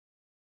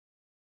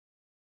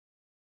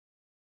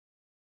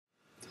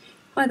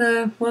Hi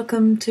there,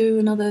 welcome to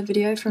another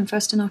video from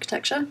First in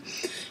Architecture.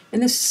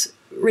 In this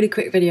really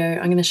quick video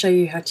I'm going to show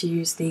you how to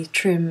use the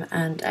trim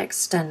and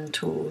extend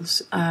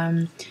tools.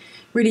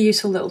 Really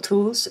useful little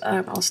tools.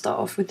 I'll start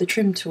off with the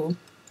trim tool.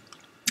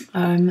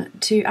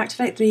 To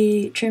activate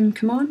the trim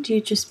command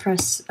you just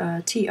press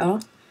TR.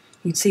 You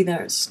can see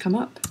there it's come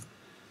up.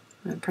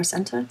 Press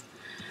enter.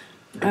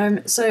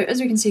 So as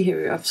we can see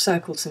here I've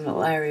circled some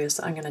little areas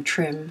that I'm going to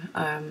trim.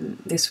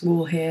 This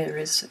wall here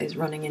is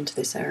running into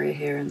this area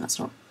here and that's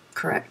not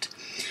correct.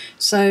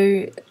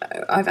 So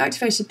I've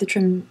activated the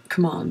trim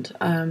command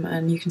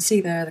and you can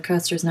see there the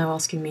cursor is now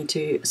asking me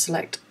to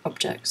select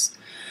objects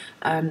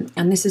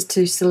and this is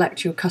to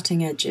select your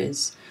cutting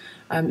edges.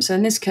 So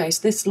in this case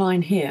this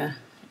line here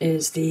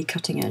is the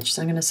cutting edge,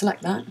 so I'm going to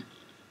select that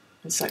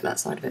and select that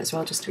side of it as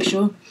well just to be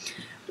sure.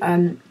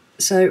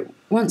 So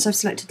once I've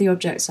selected the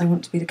objects I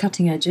want to be the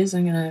cutting edges,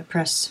 I'm going to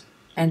press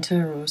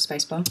enter or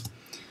spacebar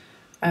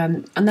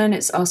and then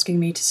it's asking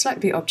me to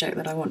select the object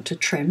that I want to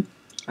trim.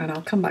 And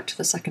I'll come back to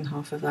the second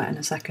half of that in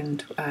a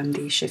second,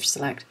 the shift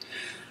select.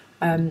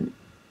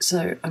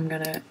 So I'm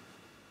going to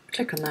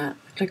click on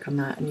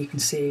that, and you can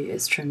see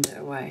it's trimmed it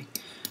away.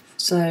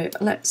 So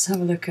let's have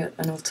a look at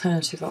an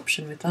alternative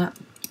option with that.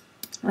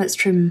 Let's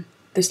trim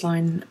this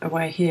line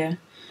away here.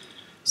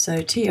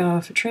 So TR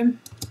for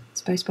trim,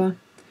 spacebar.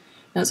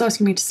 Now it's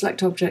asking me to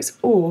select objects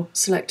or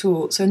select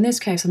all. So in this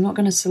case I'm not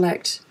going to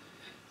select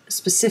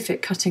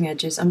specific cutting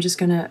edges, I'm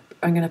going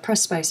to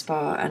press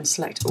spacebar and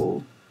select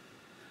all.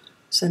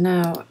 So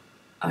now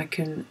I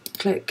can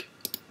click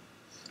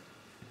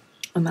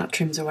and that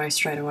trims away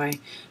straight away.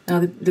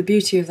 Now the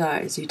beauty of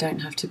that is you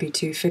don't have to be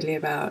too fiddly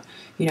about,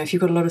 if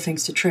you've got a lot of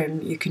things to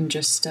trim you can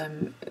just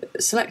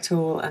select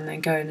all and then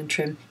go in and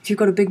trim. If you've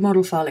got a big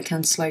model file it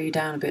can slow you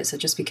down a bit, so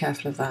just be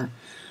careful of that.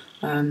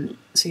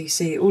 So you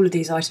see all of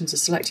these items are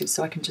selected,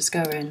 so I can just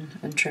go in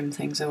and trim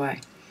things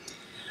away.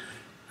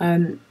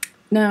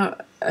 Now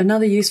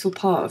another useful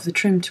part of the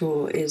trim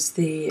tool is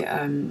the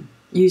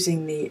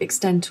using the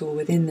extend tool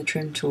within the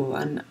trim tool,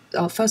 and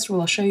first of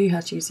all I'll show you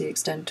how to use the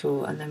extend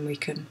tool and then we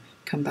can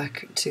come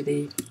back to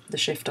the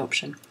shift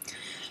option.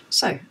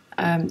 So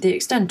the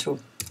extend tool,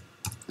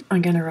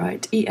 I'm going to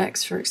write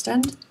EX for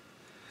extend.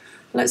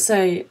 Let's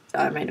say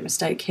I made a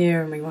mistake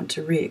here and we want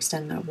to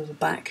re-extend that wall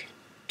back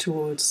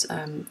towards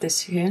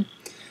this here.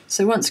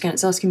 So once again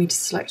it's asking me to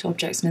select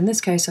objects, and in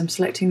this case I'm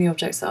selecting the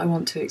objects that I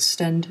want to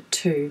extend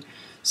to.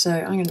 So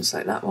I'm going to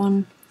select that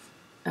one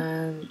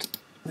and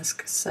let's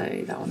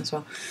say that one as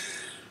well.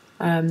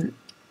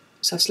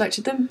 So I've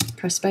selected them,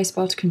 press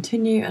spacebar to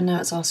continue, and now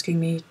it's asking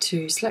me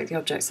to select the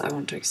objects that I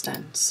want to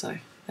extend. So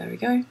there we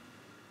go.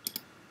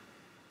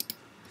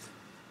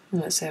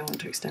 And let's say I want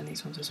to extend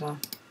these ones as well.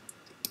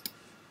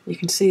 You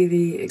can see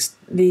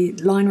the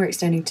line we're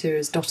extending to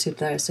is dotted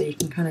there, so you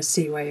can kind of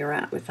see where you're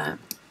at with that.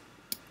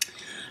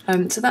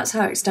 So that's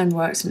how extend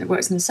works, and it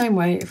works in the same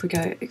way. If we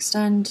go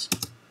extend,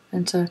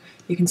 enter,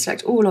 you can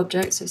select all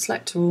objects, so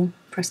select all,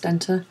 press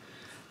enter.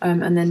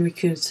 And then we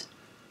could,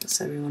 let's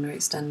say we want to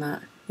extend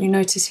that. You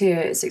notice here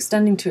it's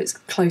extending to its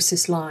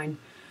closest line.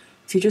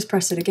 If you just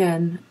press it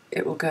again,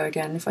 it will go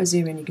again. If I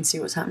zoom in you can see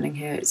what's happening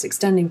here. It's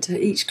extending to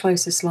each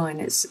closest line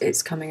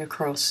it's coming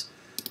across.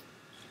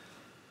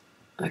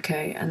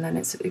 Okay, and then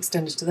it's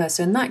extended to there.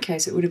 So in that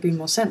case it would have been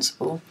more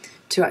sensible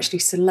to actually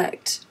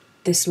select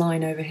this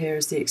line over here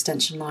as the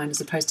extension line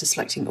as opposed to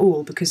selecting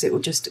all, because it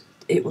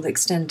will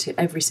extend to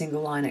every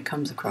single line it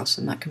comes across,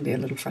 and that can be a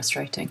little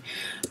frustrating.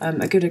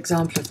 A good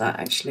example of that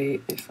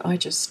actually, if I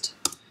just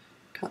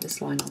cut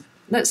this line off,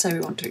 let's say we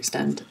want to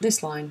extend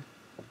this line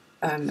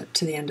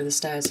to the end of the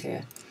stairs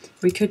here.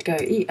 We could go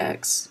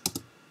EX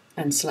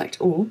and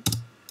select all,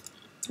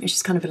 which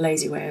is kind of a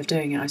lazy way of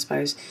doing it I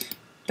suppose,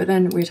 but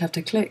then we'd have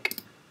to click,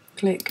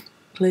 click,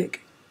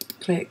 click,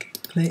 click,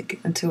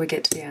 click until we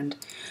get to the end,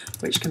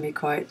 which can be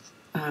quite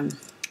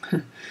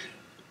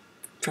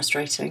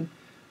frustrating.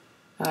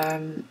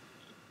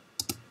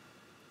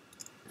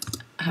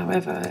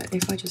 However,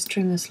 if I just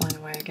trim this line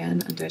away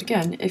again and do it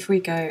again, if we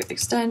go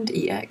extend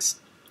EX,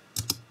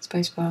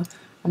 spacebar,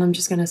 and I'm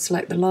just going to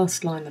select the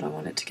last line that I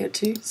want it to get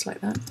to,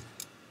 select that, and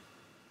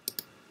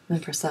then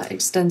press that, it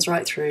extends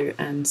right through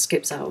and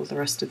skips out all the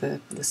rest of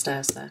the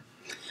stairs there.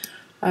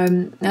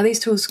 Now these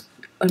tools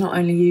are not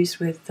only used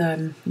with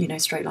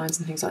straight lines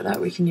and things like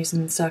that, we can use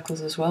them in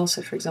circles as well.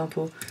 So for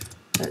example,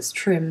 let's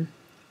trim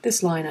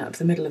this line out of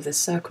the middle of this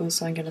circle,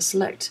 so I'm going to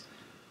select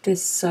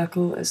this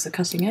circle as the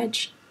cutting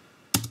edge,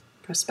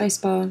 press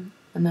spacebar,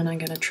 and then I'm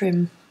going to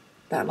trim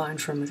that line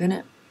from within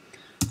it.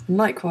 And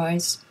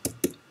likewise,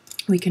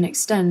 we can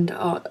extend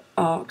our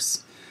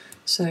arcs.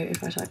 So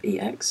if I type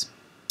EX,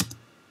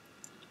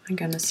 I'm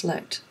going to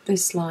select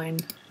this line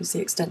as the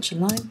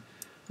extension line.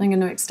 I'm going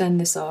to extend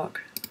this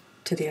arc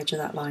to the edge of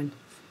that line.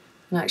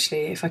 And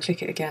actually, if I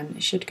click it again,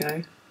 it should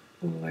go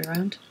all the way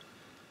around.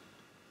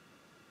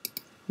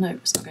 No,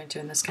 it's not going to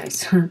in this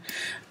case.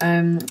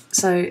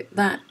 So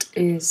that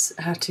is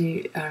how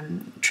to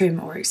trim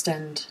or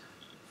extend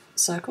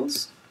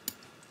circles,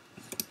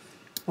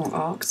 or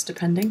arcs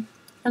depending.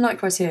 And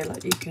likewise here,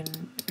 like you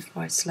can, if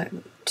I select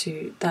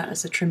to that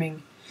as a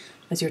trimming,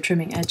 as your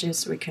trimming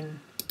edges, we can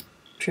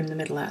trim the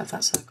middle out of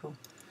that circle.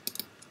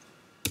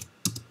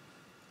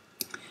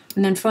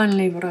 And then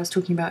finally, what I was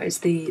talking about is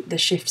the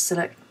Shift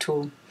Select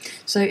tool.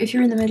 So if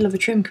you're in the middle of a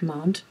trim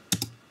command,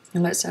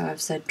 and let's say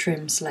I've said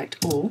trim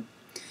select all,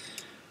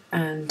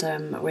 and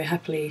we're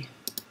happily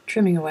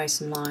trimming away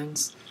some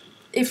lines.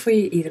 If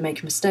we either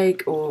make a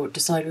mistake or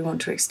decide we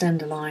want to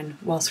extend a line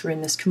whilst we're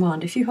in this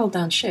command, if you hold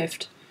down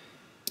Shift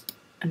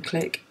and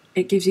click,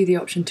 it gives you the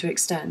option to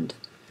extend.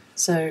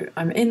 So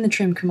I'm in the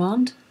trim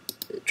command,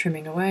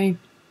 trimming away,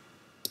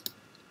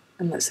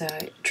 and let's say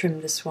I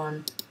trim this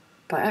one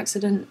by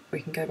accident, we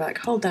can go back,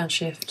 hold down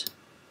Shift,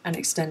 and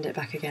extend it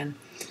back again.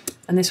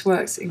 And this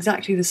works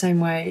exactly the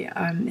same way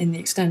in the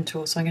Extend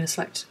tool. So I'm going to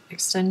select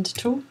Extend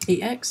tool,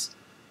 EX,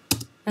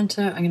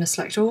 Enter, I'm going to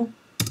select all.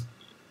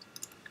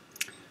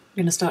 I'm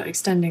going to start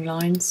extending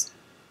lines.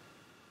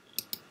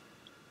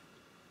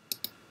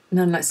 And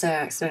then let's say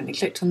I accidentally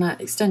clicked on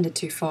that, extended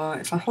too far.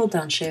 If I hold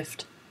down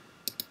Shift,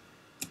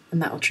 and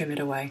that will trim it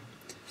away.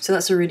 So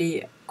that's a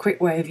really quick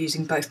way of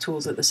using both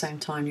tools at the same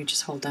time. You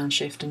just hold down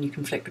Shift and you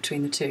can flick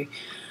between the two.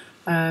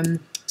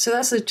 So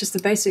that's just a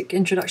basic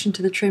introduction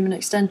to the Trim and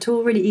Extend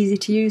tool. Really easy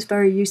to use,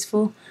 very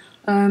useful.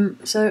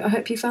 So I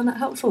hope you found that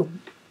helpful.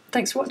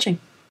 Thanks for watching.